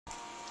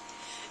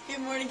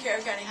Good morning,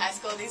 Carroll County High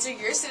School. These are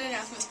your student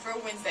announcements for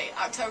Wednesday,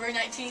 October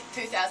 19th,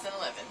 2011.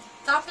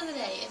 Thought for the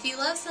day. If you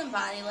love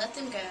somebody, let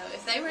them go.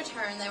 If they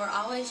return, they were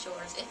always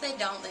yours. If they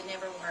don't, they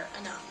never were.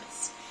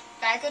 Anonymous.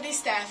 Faculty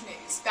staff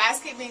news.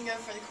 Basket bingo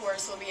for the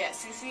course will be at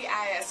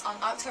CCIS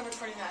on October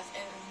 29th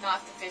and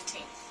not the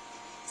 15th.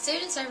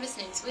 Student service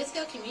news.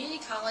 Withfield Community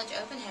College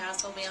open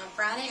house will be on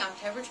Friday,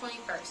 October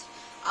 21st.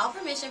 All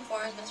permission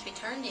forms must be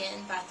turned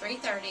in by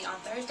 3:30 on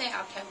Thursday,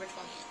 October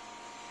 20th.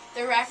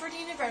 The Radford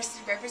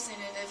University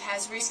representative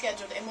has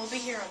rescheduled and will be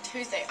here on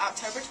Tuesday,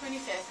 October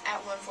 25th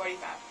at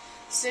 1:45.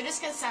 Students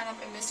can sign up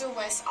in Mr.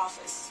 West's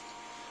office.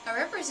 A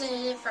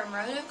representative from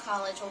Roanoke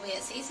College will be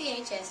at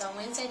CCHS on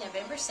Wednesday,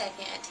 November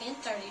 2nd at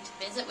 10:30 to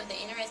visit with the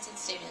interested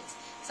students.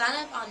 Sign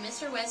up on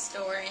Mr. West's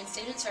door and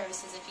Student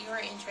Services if you are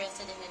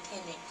interested in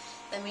attending.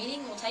 The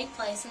meeting will take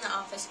place in the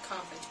office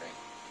conference room.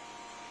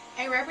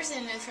 A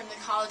representative from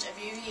the College of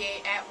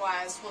UVA at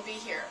Wise will be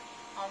here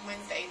on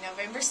Wednesday,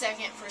 November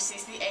 2nd for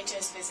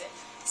CCHS visit.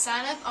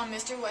 Sign up on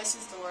Mr.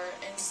 West's door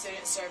and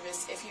Student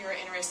Service if you are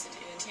interested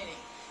in attending.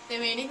 The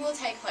meeting will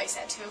take place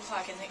at 2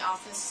 o'clock in the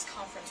office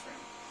conference room.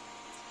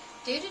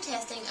 Due to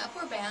testing,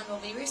 Upward Bound will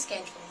be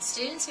rescheduled.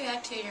 Students who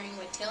have tutoring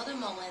with Tilda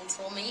Mullins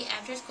will meet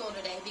after school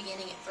today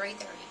beginning at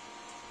 3:30.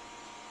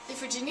 The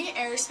Virginia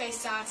Aerospace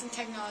Science and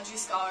Technology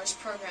Scholars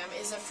Program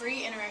is a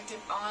free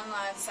interactive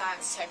online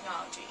science,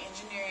 technology,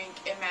 engineering,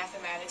 and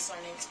mathematics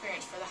learning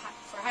experience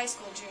for high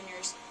school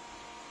juniors,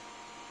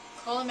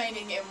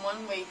 culminating in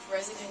 1 week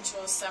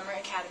residential summer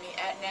academy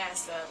at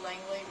NASA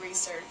Langley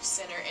Research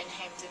Center in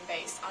Hampton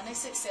based on a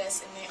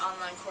success in the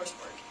online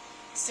coursework.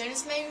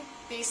 Students may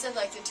be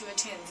selected to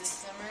attend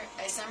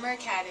a summer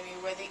academy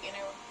where they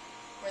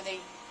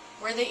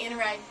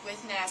interact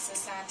with NASA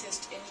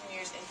scientists,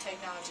 engineers, and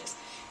technologists.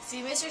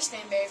 See Mr.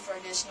 Stanberry for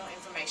additional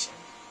information.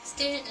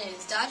 Student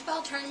news.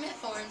 Dodgeball tournament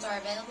forms are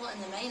available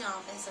in the main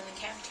office and the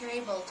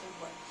cafeteria bulletin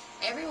board.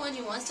 Everyone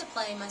who wants to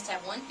play must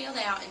have one field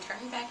out and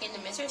turn back into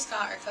Mr.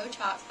 Scott or Coach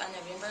Hawks by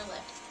November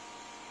 11th.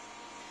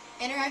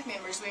 Interact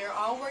members, we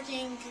are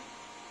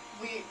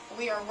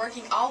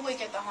working all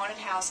week at the haunted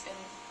house, and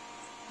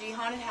the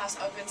haunted house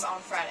opens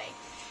on Friday.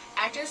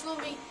 Actors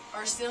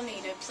are still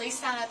needed. Please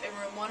sign up in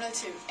room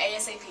 102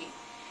 ASAP.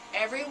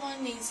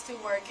 Everyone needs to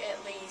work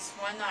at least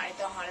one night at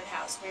the haunted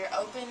house. We are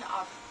open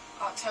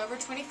October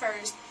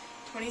 21st,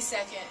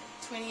 22nd,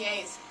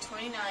 28th,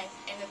 29th,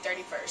 and the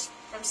 31st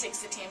from 6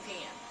 to 10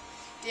 p.m.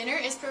 Dinner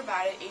is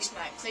provided each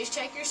night. Please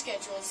check your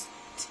schedules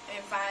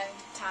and find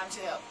time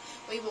to help.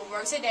 We will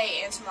work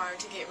today and tomorrow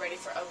to get ready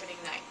for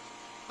opening night.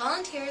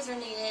 Volunteers are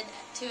needed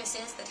to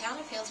assist the town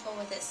of Hillsville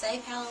with its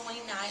Safe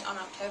Halloween night on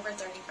October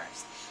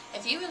 31st.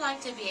 If you would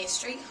like to be a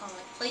street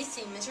haunt, please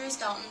see Mrs.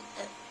 Dalton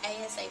at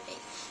ASAP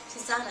to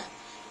sign up.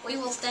 We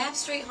will staff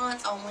street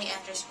haunts only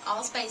after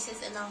all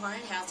spaces in the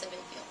haunted house have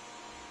been filled.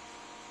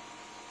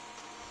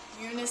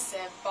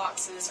 UNICEF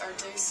boxes are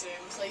due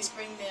soon. Please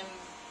bring them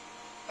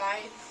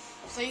by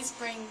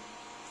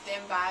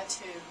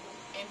to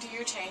empty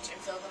your change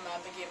and fill them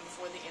up again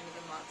before the end of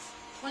the month.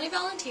 20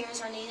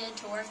 volunteers are needed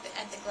to work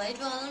at the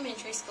Gladeville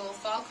Elementary School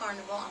Fall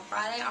Carnival on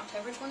Friday,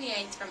 October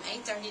 28th from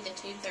 8:30 to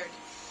 2:30.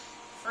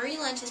 Free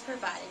lunch is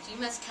provided. You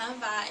must come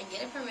by and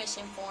get a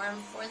permission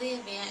form for the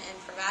event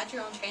and provide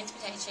your own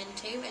transportation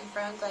to and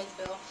from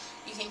Gladeville.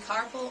 You can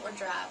carpool or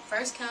drive.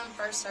 First come,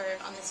 first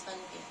served on this fun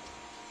event.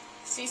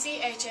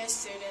 CCHS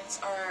students,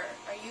 are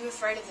you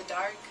afraid of the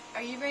dark?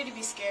 Are you ready to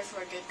be scared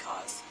for a good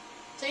cause?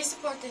 Please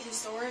support the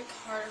historic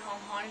Carter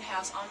Home Haunted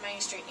House on Main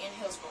Street in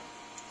Hillsville.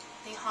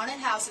 The haunted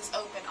house is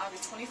open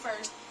August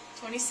 21st,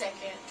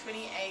 22nd,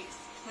 28th,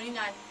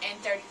 29th,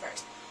 and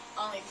 31st.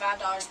 Only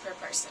 $5 per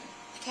person.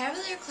 The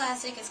Cavalier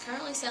Classic is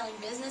currently selling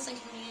business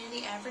and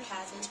community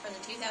advertisements for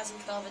the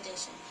 2012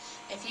 edition.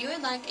 If you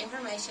would like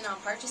information on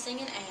purchasing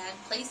an ad,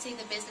 please see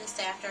the business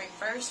staff during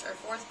first or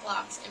fourth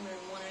blocks in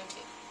room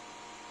 102.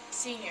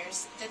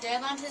 Seniors, the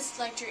deadline to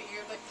select your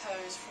yearbook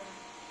pose from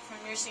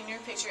your senior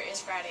picture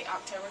is Friday,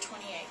 October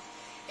 28th.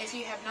 If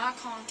you have not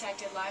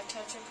contacted Life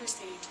Touch or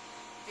Prestige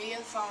via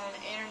phone,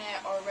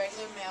 internet, or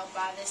regular mail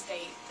by this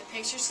date, the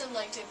picture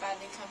selected by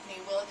the company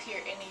will appear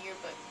in the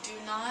yearbook. Do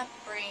not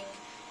bring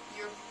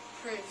your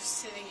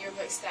proofs to the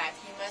yearbook staff.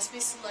 You must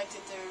select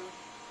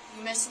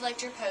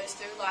your pose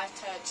through Life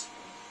Touch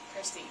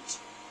Prestige.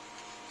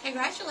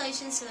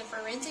 Congratulations to the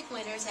forensic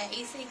winners at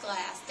EC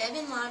Glass.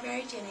 Devin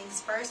Library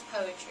Jennings, first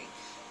poetry.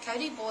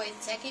 Cody Boyd,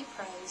 second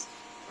prose.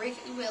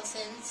 Ricky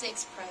Wilson,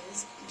 sixth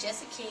prose.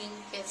 Jessica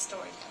King, fifth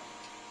storytelling.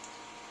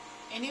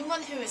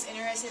 Anyone who is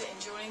interested in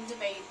joining the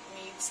debate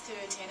needs to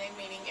attend a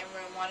meeting in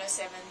room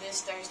 107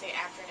 this Thursday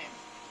afternoon.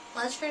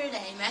 Lunch for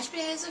today: mashed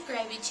potatoes with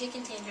gravy,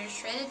 chicken tenders,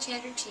 shredded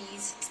cheddar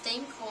cheese,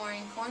 steamed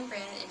corn,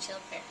 cornbread, and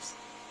chilled pears.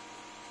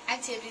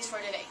 Activities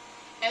for today: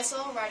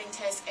 SL writing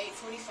test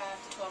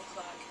 8:45 to 12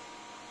 o'clock.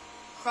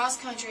 Cross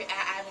country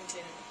at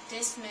Abington.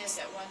 Dismiss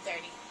at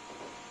 1:30.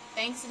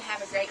 Thanks and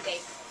have a great day.